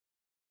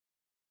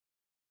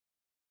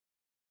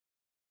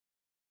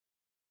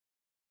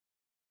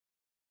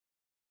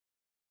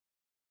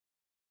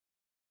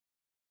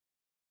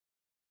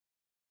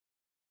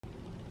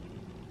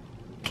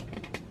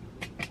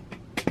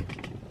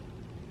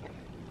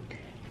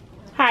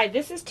Hi,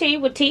 this is T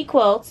with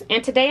TeaQuilts,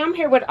 and today I'm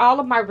here with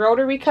all of my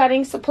rotary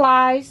cutting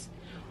supplies,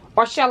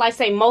 or shall I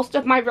say most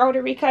of my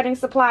rotary cutting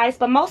supplies,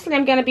 but mostly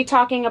I'm going to be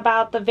talking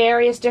about the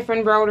various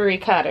different rotary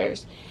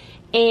cutters,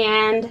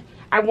 and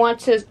I want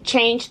to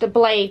change the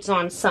blades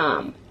on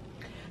some.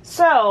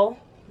 So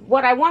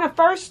what I want to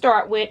first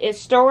start with is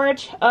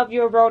storage of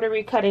your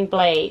rotary cutting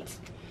blades.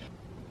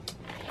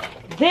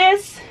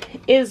 This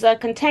is a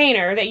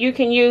container that you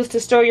can use to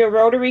store your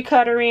rotary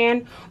cutter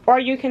in, or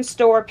you can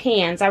store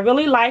pins. I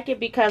really like it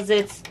because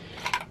it's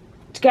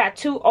got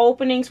two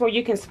openings where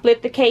you can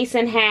split the case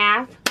in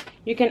half.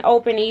 You can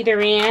open either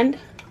end,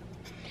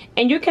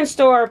 and you can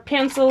store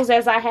pencils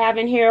as I have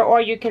in here, or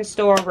you can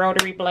store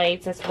rotary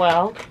blades as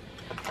well.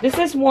 This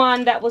is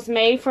one that was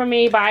made for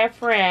me by a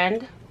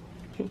friend.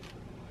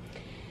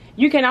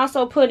 You can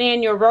also put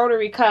in your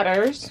rotary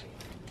cutters,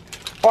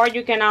 or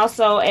you can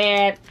also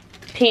add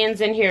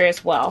pins in here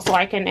as well, so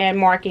I can add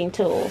marking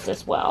tools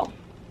as well.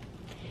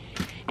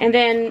 And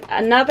then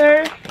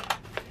another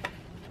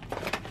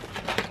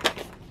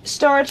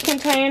storage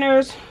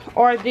containers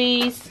are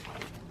these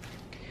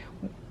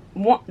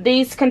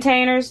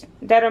containers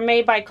that are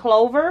made by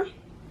Clover,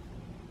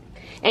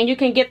 and you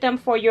can get them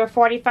for your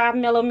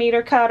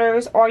 45mm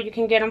cutters, or you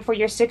can get them for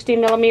your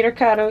 60mm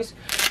cutters.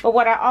 But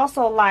what I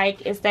also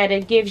like is that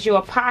it gives you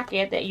a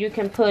pocket that you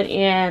can put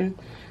in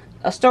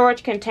a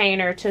storage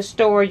container to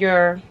store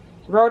your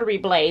rotary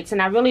blades,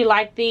 and I really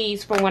like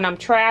these for when I'm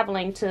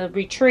traveling to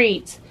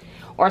retreats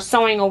or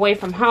sewing away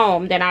from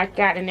home. Then I've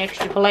got an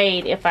extra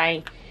blade if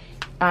I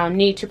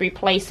need to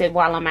replace it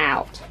while I'm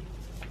out.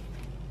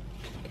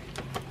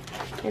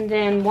 And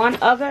then one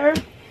other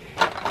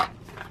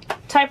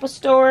type of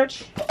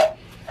storage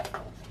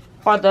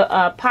are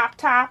the pop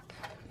top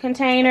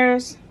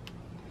containers,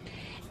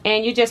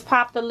 and you just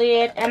pop the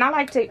lid, and I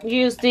like to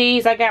use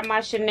these. I got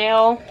my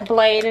Chanel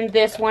blade in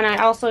this one. I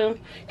also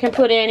can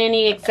put in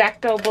any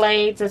X-Acto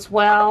blades as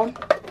well.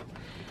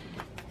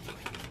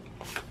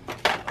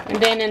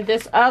 And then in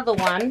this other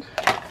one,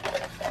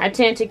 I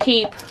tend to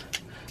keep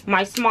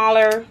my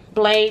smaller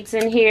blades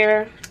in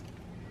here,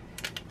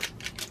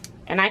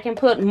 and I can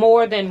put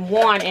more than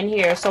one in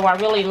here, so I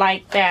really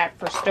like that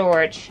for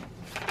storage.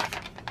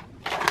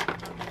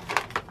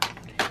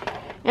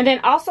 And then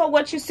also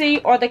what you see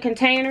are the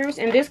containers.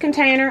 In this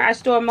container I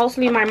store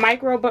mostly my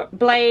micro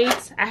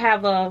blades. I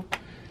have a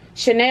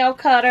Chanel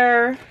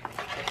cutter,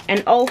 an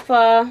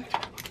OFA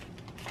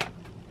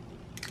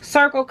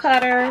circle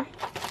cutter,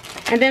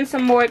 and then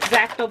some more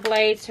X-Acto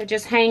blades are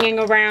just hanging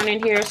around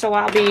in here, so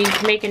I'll be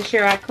making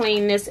sure I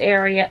clean this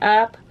area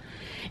up.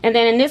 And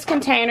then in this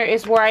container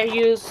is where I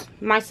use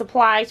my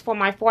supplies for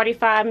my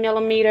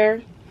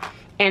 45mm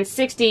and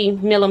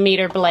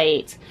 60mm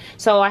blades.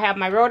 So I have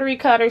my rotary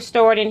cutter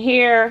stored in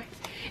here,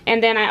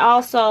 and then I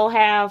also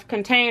have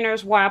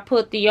containers where I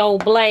put the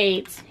old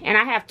blades, and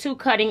I have two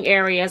cutting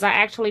areas. I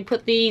actually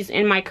put these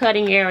in my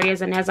cutting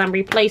areas, and as I'm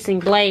replacing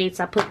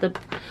blades, I put the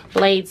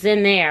blades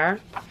in there.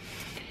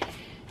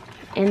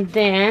 And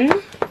then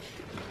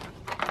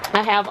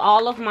I have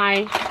all of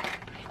my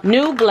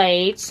new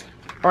blades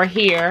are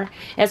here,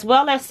 as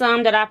well as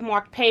some that I've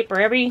marked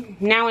paper. Every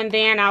now and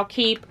then I'll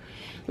keep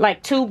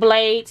like 2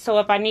 blades, so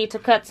if I need to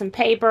cut some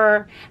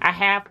paper, I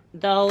have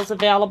those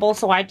available,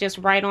 so I just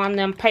write on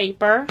them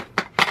paper.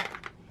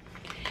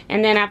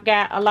 And then I've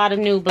got a lot of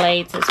new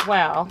blades as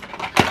well.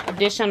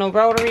 Additional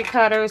rotary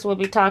cutters, we'll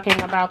be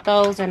talking about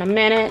those in a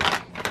minute.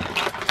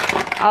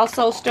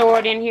 Also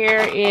stored in here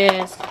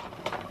is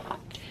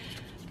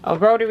a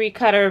rotary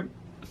cutter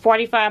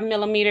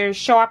 45mm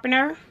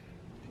sharpener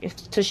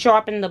to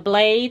sharpen the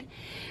blade,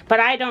 but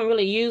I don't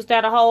really use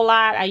that a whole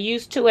lot. I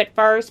used to at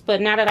first,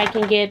 but now that I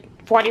can get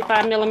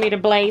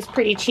 45mm blades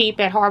pretty cheap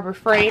at Harbor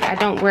Freight, I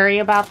don't worry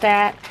about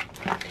that.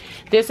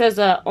 This is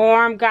an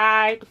arm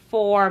guide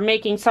for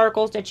making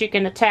circles that you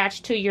can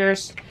attach to your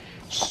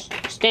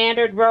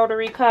standard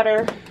rotary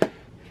cutter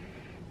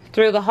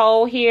through the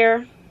hole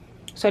here,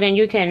 so then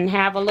you can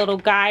have a little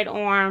guide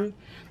arm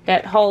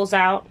that holds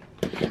out.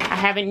 I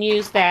haven't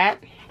used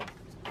that.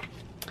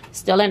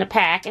 Still in a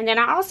pack. And then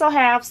I also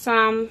have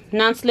some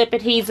non-slip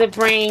adhesive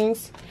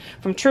rings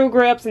from True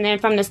Grips, and then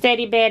from the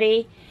Steady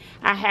Betty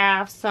I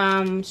have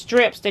some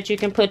strips that you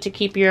can put to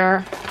keep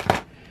your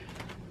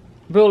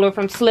ruler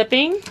from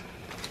slipping,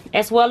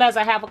 as well as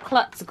I have a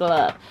klutz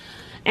glove.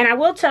 And I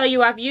will tell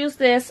you, I've used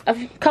this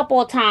a couple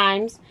of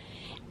times,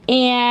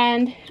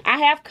 and I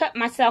have cut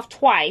myself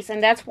twice,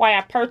 and that's why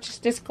I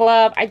purchased this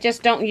glove. I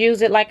just don't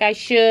use it like I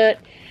should,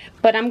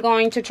 but I'm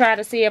going to try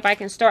to see if I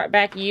can start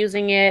back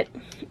using it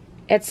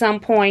at some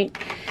point.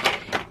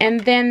 And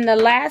then the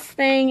last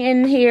thing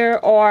in here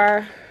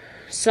are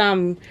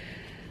some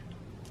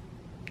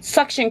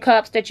suction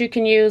cups that you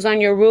can use on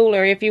your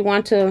ruler if you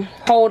want to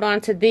hold on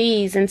to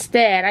these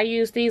instead. I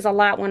use these a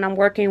lot when I'm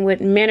working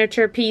with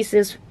miniature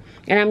pieces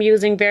and I'm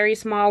using very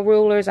small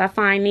rulers. I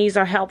find these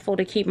are helpful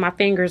to keep my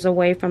fingers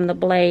away from the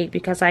blade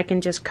because I can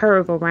just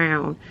curve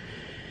around.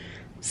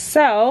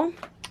 So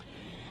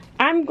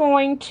I'm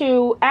going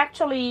to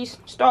actually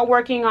start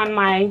working on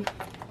my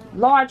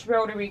large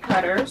rotary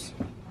cutters.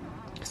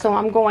 So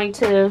I'm going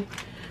to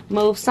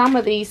move some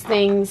of these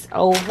things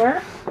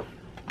over.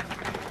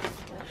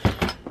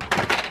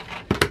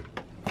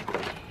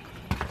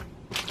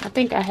 I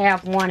think I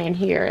have one in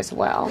here as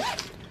well.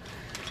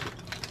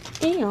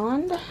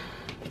 And I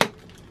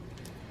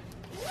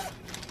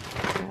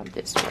have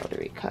this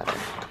rotary cutter.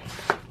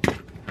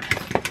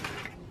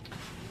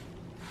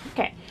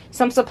 Okay,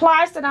 some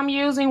supplies that I'm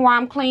using while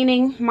I'm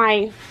cleaning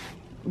my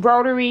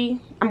rotary,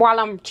 while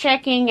I'm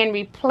checking and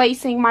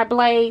replacing my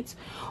blades,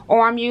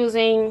 or I'm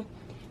using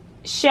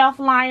shelf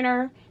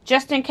liner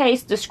just in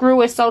case the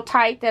screw is so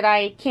tight that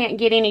I can't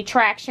get any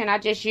traction. I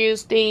just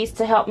use these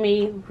to help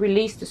me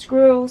release the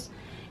screws.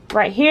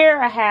 Right here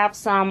I have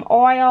some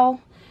oil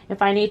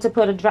if I need to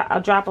put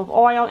a drop of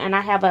oil, and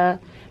I have a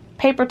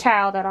paper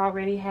towel that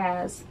already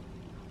has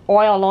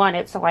oil on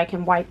it so I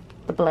can wipe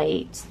the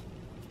blades.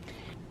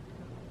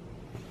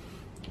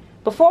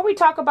 Before we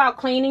talk about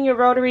cleaning your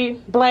rotary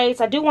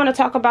blades, I do want to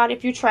talk about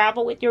if you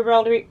travel with your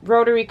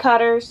rotary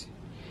cutters,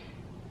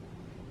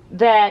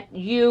 that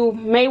you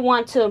may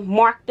want to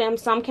mark them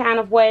some kind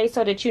of way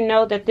so that you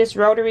know that this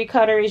rotary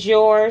cutter is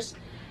yours.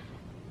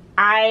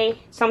 I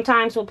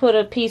sometimes will put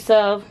a piece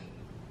of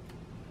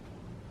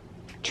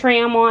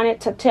trim on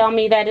it to tell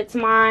me that it's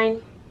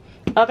mine.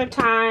 Other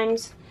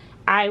times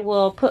I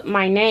will put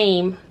my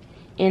name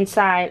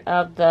inside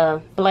of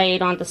the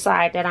blade on the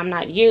side that I'm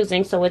not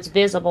using so it's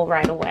visible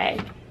right away.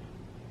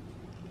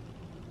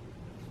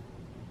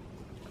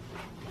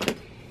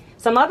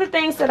 Some other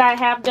things that I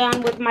have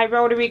done with my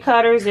rotary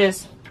cutters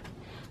is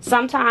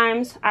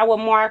sometimes I will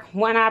mark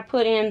when I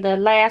put in the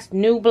last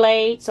new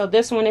blade. So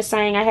this one is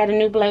saying I had a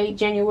new blade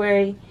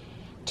January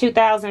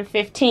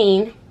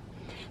 2015.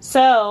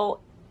 So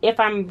if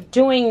I'm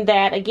doing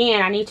that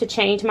again, I need to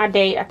change my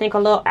date. I think a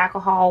little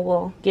alcohol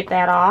will get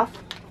that off.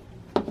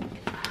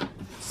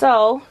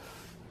 So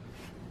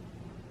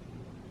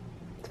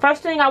the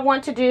first thing I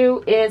want to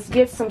do is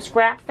get some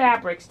scrap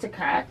fabrics to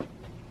cut.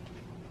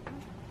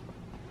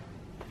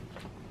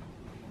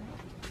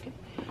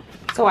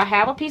 So I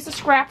have a piece of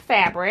scrap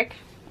fabric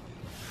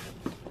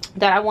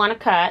that I want to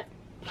cut.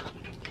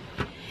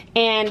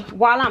 And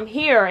while I'm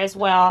here as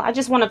well, I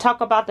just want to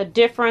talk about the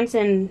difference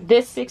in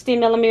this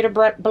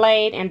 60mm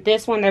blade and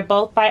this one. They're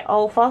both by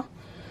OFA.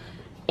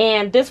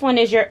 And this one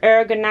is your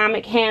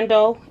ergonomic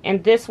handle,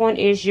 and this one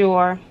is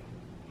your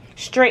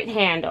straight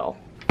handle.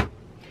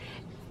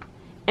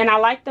 And I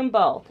like them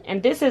both.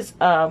 And this is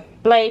a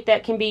blade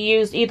that can be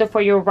used either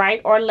for your right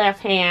or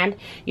left hand.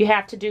 You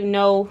have to do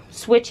no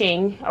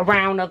switching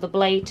around of the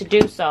blade to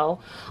do so.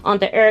 On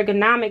the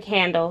ergonomic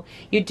handle,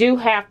 you do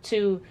have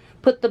to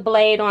put the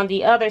blade on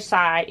the other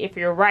side if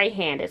you're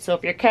right-handed. So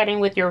if you're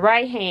cutting with your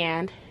right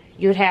hand,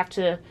 you'd have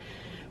to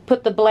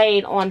put the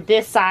blade on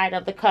this side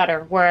of the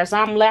cutter, whereas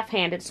I'm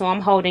left-handed, so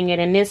I'm holding it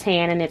in this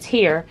hand and it's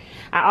here.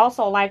 I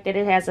also like that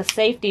it has a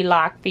safety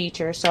lock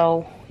feature,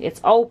 so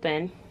it's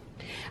open.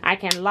 I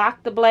can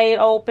lock the blade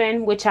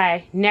open, which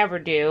I never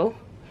do,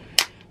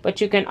 but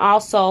you can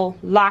also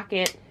lock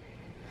it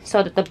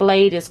so that the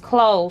blade is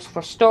closed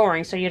for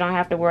storing, so you don't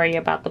have to worry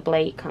about the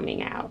blade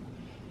coming out.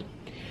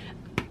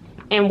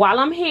 And while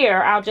I'm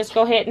here, I'll just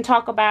go ahead and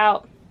talk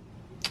about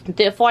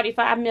the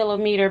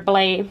 45mm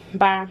blade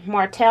by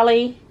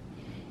Martelli.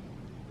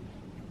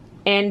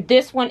 And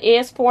this one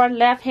is for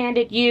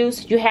left-handed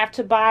use. You have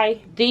to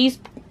buy these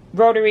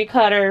rotary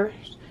cutters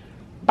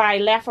by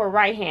left or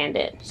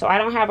right-handed. So I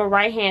don't have a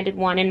right-handed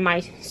one in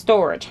my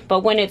storage.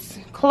 But when it's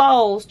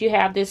closed, you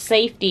have this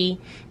safety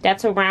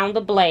that's around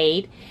the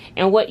blade.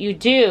 And what you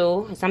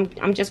do is,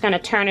 I'm just going to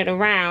turn it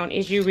around,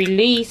 is you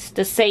release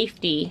the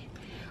safety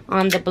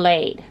on the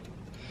blade.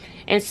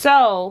 And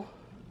so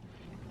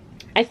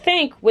I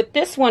think with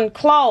this one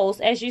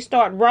closed, as you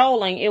start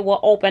rolling, it will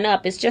open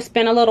up. It's just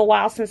been a little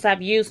while since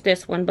I've used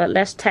this one, but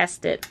let's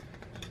test it.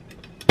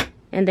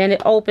 And then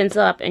it opens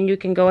up and you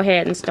can go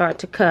ahead and start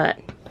to cut.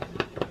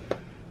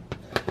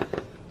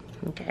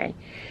 Okay.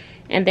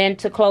 And then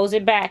to close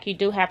it back, you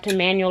do have to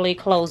manually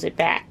close it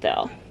back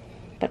though.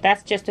 But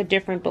that's just a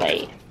different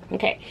blade.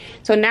 Okay.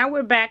 So now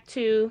we're back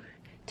to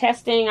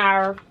testing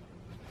our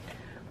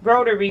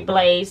rotary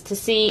blades to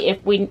see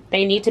if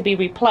they need to be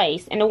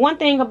replaced. And the one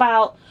thing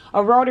about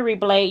a rotary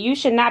blade, you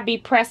should not be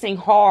pressing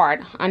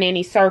hard on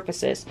any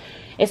surfaces.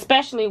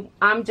 Especially,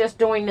 I'm just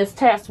doing this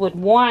test with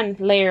one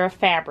layer of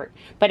fabric.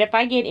 But if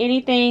I get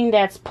anything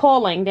that's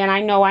pulling, then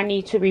I know I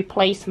need to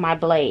replace my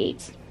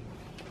blades.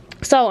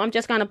 So I'm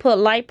just going to put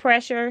light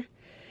pressure,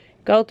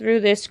 go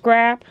through this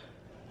scrap.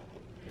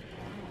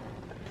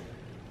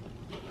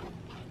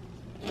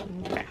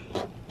 Okay.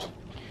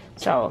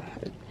 So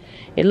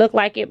it looked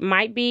like it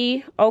might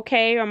be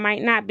okay or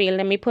might not be.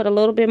 Let me put a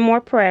little bit more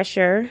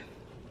pressure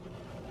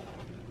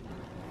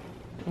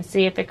and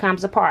see if it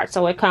comes apart.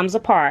 So it comes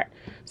apart.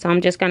 So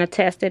I'm just going to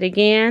test it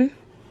again.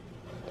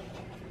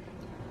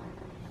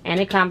 And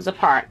it comes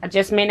apart. I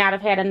just may not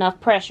have had enough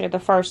pressure the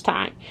first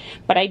time.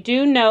 But I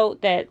do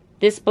note that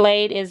this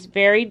blade is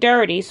very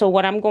dirty. So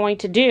what I'm going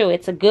to do,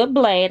 it's a good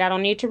blade. I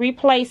don't need to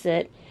replace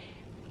it.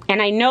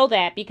 And I know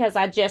that because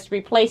I just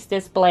replaced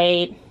this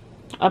blade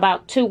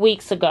about 2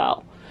 weeks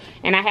ago.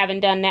 And I haven't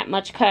done that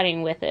much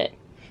cutting with it.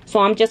 So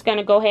I'm just going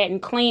to go ahead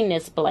and clean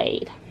this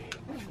blade.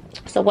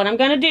 So what I'm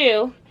going to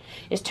do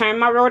is turn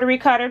my rotary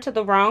cutter to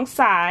the wrong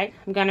side.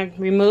 I'm going to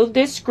remove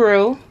this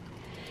screw,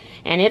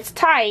 and it's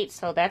tight,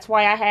 so that's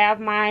why I have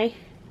my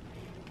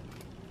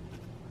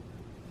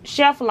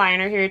shelf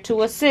liner here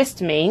to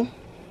assist me.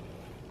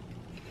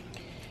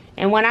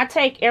 And when I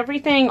take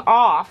everything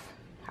off,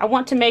 I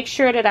want to make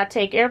sure that I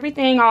take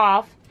everything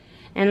off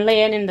and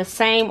lay it in the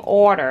same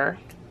order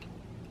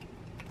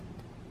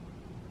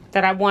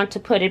that I want to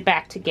put it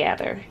back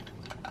together.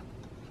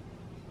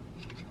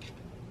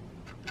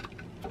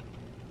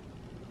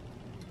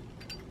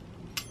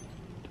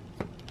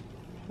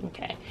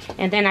 Okay,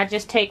 and then I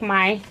just take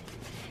my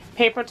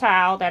paper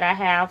towel that I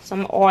have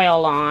some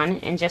oil on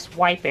and just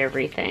wipe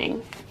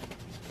everything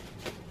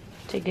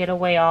to get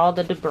away all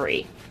the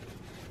debris.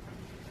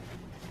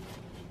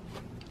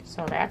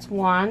 So that's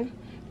one.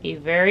 Be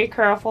very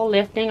careful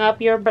lifting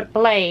up your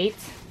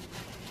blades.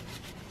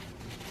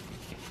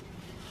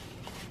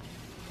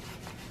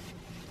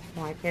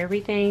 Wipe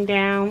everything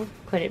down,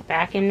 put it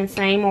back in the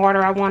same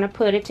order I want to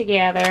put it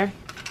together.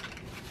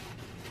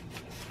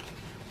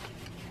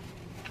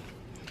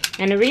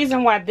 And the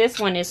reason why this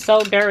one is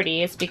so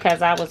dirty is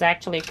because I was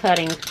actually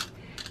cutting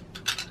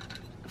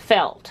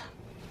felt.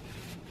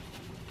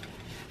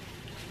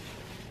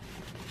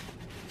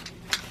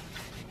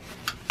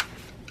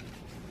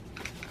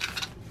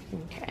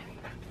 Okay,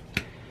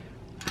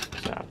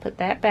 so I'll put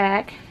that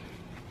back.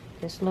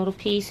 This little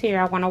piece here,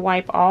 I want to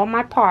wipe all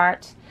my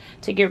parts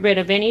to get rid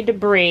of any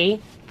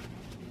debris.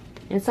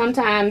 And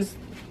sometimes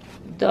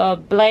the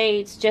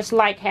blades just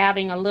like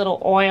having a little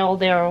oil.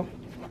 They'll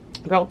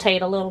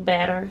rotate a little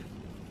better.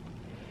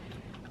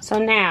 So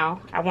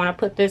now I want to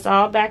put this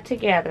all back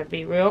together.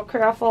 Be real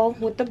careful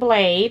with the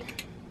blade.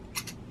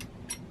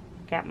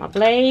 Got my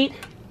blade,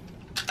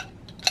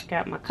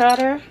 got my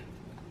cutter,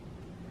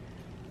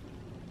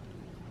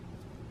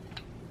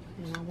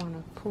 and I want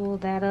to pull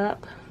that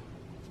up.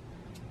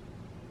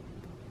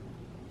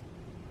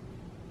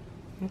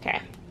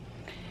 Okay,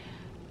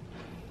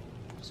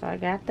 so I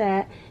got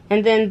that.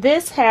 And then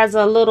this has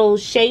a little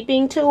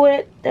shaping to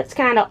it that's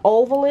kind of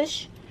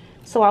ovalish.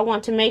 So I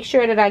want to make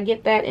sure that I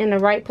get that in the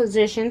right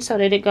position so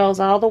that it goes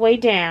all the way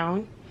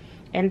down.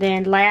 And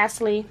then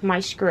lastly, my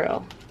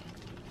screw.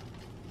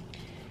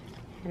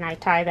 And I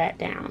tie that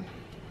down.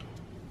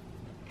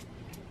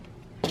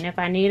 And if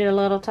I need it a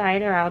little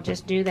tighter, I'll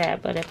just do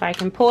that. But if I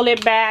can pull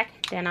it back,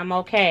 then I'm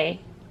okay.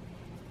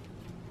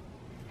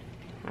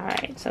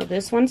 Alright, so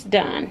this one's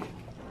done.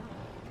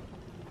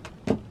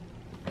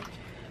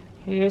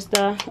 Here's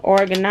the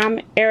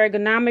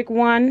ergonomic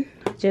one.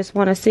 Just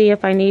want to see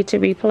if I need to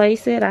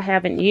replace it. I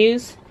haven't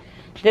used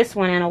this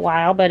one in a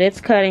while, but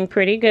it's cutting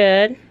pretty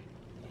good.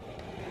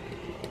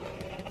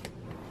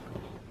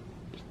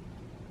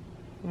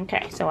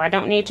 Okay, so I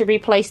don't need to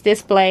replace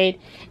this blade,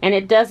 and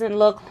it doesn't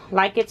look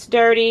like it's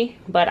dirty,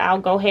 but I'll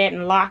go ahead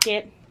and lock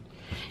it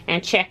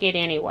and check it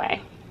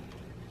anyway.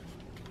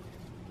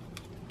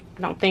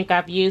 I don't think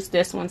I've used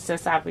this one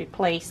since I've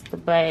replaced the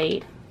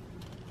blade.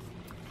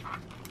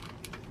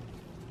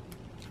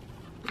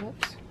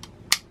 Oops.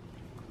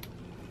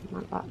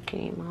 My lock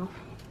came off.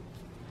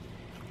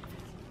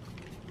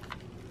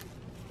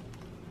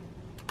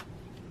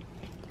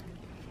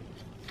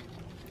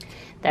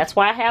 That's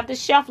why I have the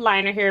shelf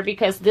liner here,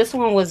 because this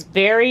one was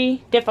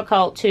very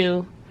difficult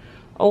to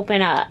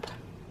open up.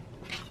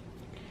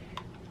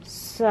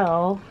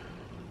 So,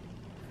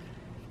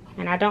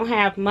 and I don't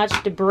have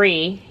much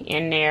debris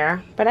in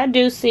there, but I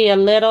do see a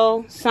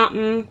little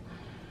something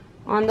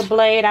on the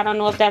blade. I don't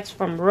know if that's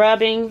from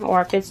rubbing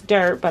or if it's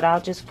dirt, but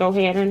I'll just go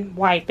ahead and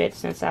wipe it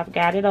since I've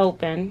got it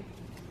open.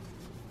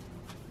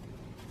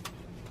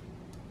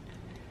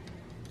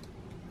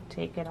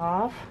 Take it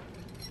off.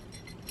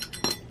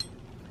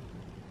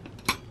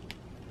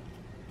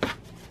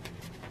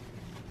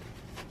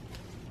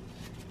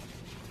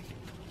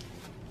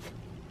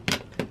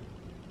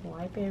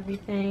 Wipe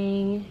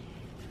everything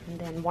and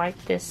then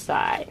wipe this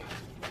side.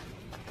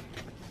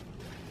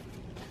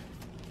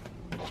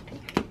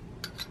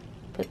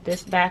 Put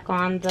this back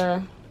on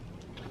the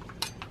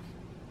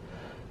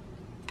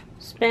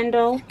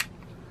spindle.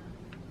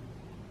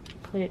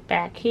 Put it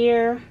back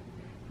here.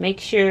 Make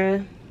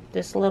sure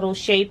this little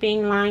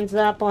shaping lines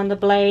up on the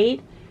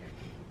blade.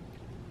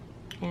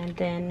 And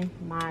then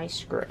my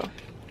screw.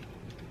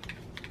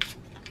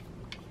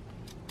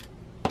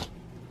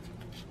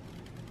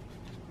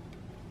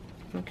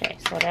 Okay,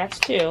 so that's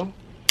two.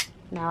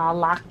 Now I'll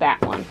lock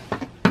that one.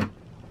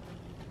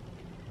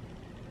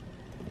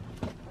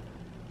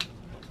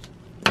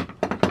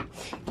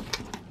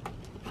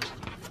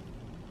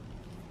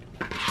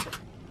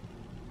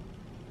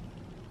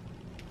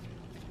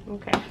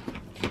 Okay,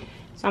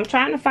 so I'm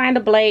trying to find a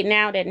blade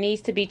now that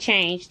needs to be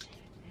changed.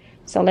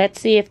 So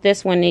let's see if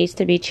this one needs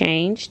to be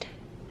changed.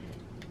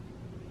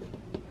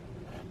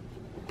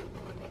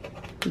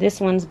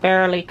 This one's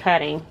barely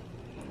cutting.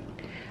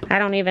 I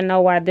don't even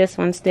know why this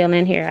one's still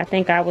in here. I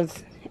think I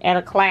was at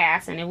a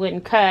class and it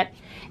wouldn't cut,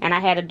 and I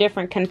had a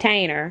different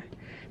container.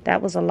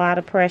 That was a lot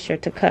of pressure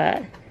to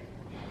cut.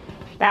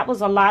 That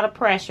was a lot of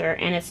pressure,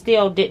 and it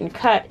still didn't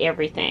cut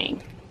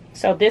everything.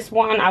 So this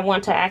one I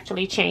want to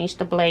actually change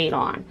the blade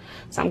on.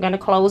 So I'm going to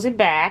close it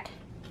back,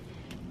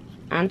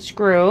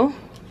 unscrew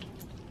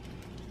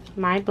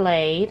my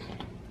blade,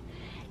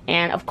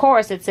 and of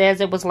course it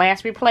says it was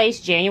last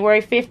replaced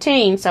January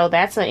 15, so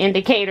that's an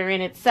indicator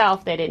in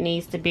itself that it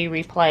needs to be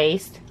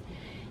replaced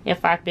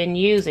if I've been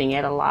using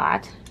it a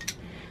lot.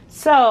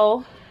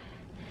 So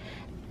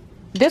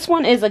this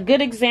one is a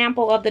good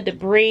example of the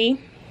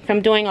debris from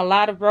doing a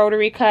lot of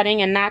rotary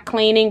cutting and not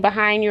cleaning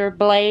behind your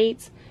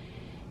blades.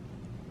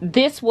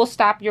 This will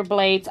stop your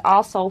blades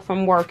also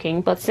from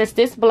working, but since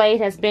this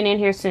blade has been in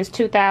here since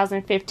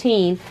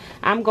 2015,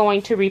 I'm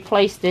going to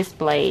replace this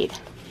blade.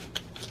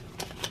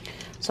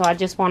 So I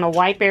just want to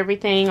wipe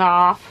everything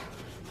off,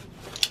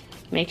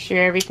 make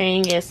sure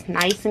everything is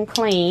nice and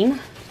clean.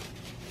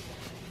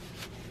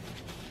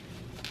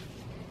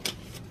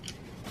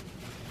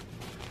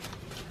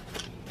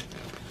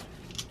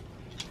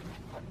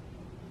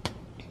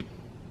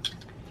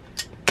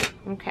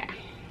 Okay,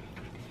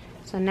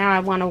 so now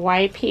I want to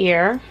wipe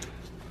here.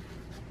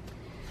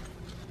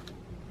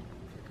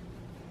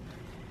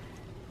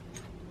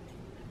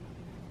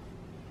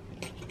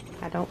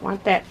 I don't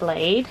want that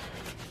blade.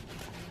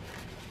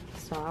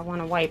 So I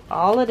want to wipe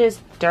all of this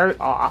dirt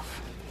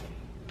off.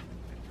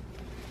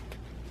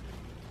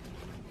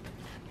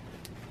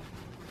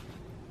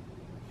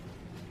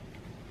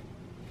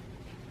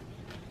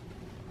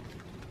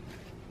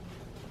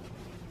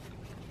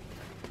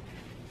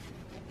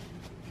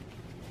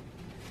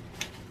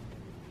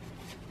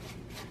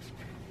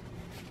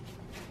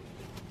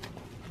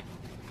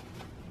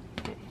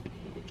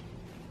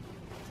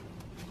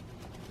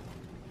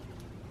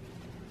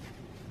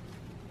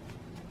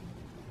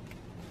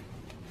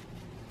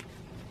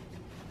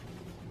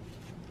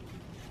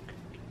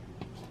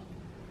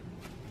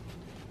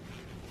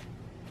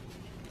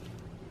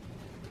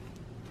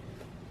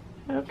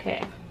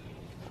 Okay,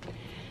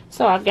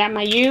 so I've got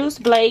my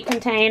used blade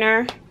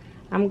container.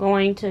 I'm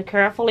going to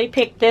carefully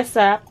pick this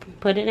up,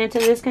 put it into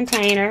this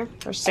container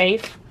for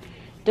safe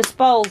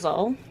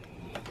disposal,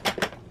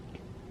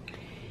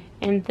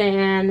 and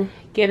then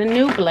get a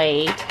new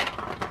blade.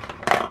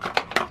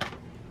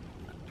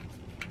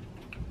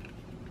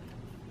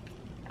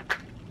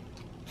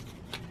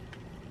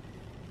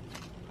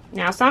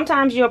 Now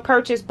sometimes you'll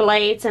purchase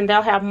blades and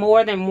they'll have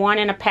more than one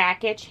in a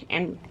package,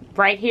 and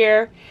right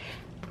here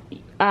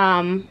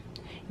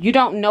you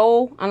don't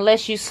know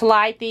unless you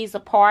slide these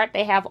apart.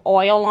 They have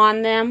oil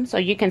on them, so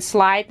you can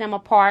slide them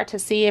apart to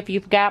see if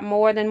you've got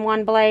more than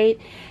one blade.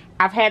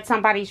 I've had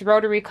somebody's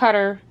rotary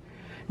cutter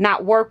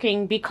not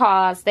working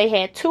because they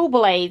had two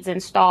blades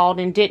installed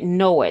and didn't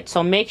know it.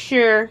 So make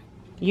sure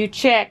you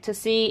check to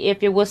see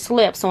if it will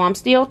slip. So I'm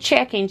still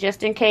checking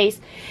just in case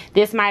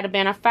this might have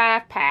been a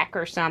 5-pack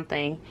or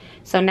something.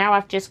 So now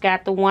I've just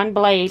got the one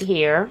blade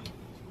here.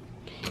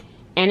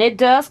 And it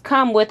does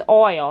come with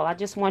oil. I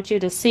just want you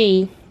to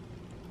see.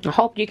 I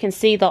hope you can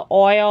see the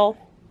oil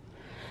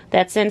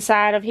that's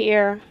inside of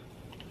here.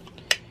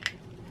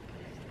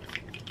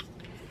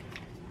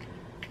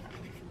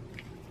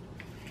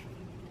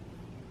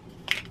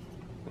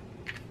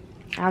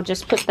 I'll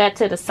just put that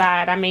to the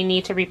side. I may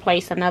need to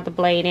replace another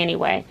blade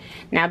anyway.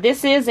 Now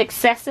this is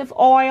excessive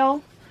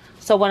oil.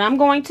 So what I'm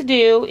going to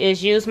do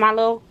is use my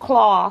little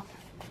cloth,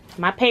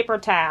 my paper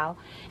towel,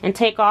 and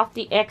take off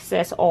the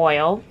excess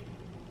oil.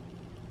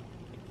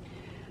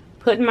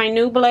 Putting my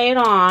new blade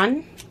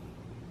on.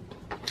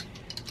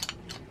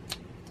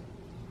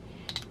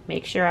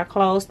 Make sure I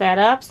close that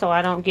up so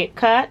I don't get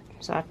cut.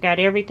 So I've got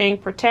everything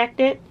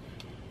protected.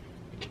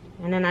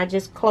 And then I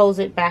just close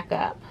it back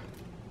up.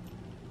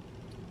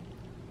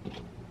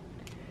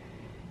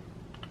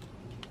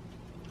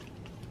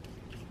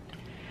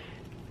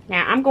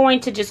 Now I'm going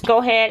to just go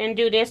ahead and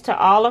do this to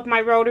all of my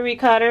rotary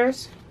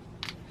cutters.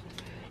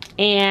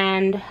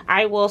 And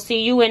I will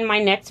see you in my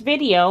next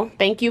video.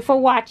 Thank you for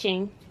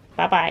watching.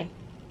 Bye-bye.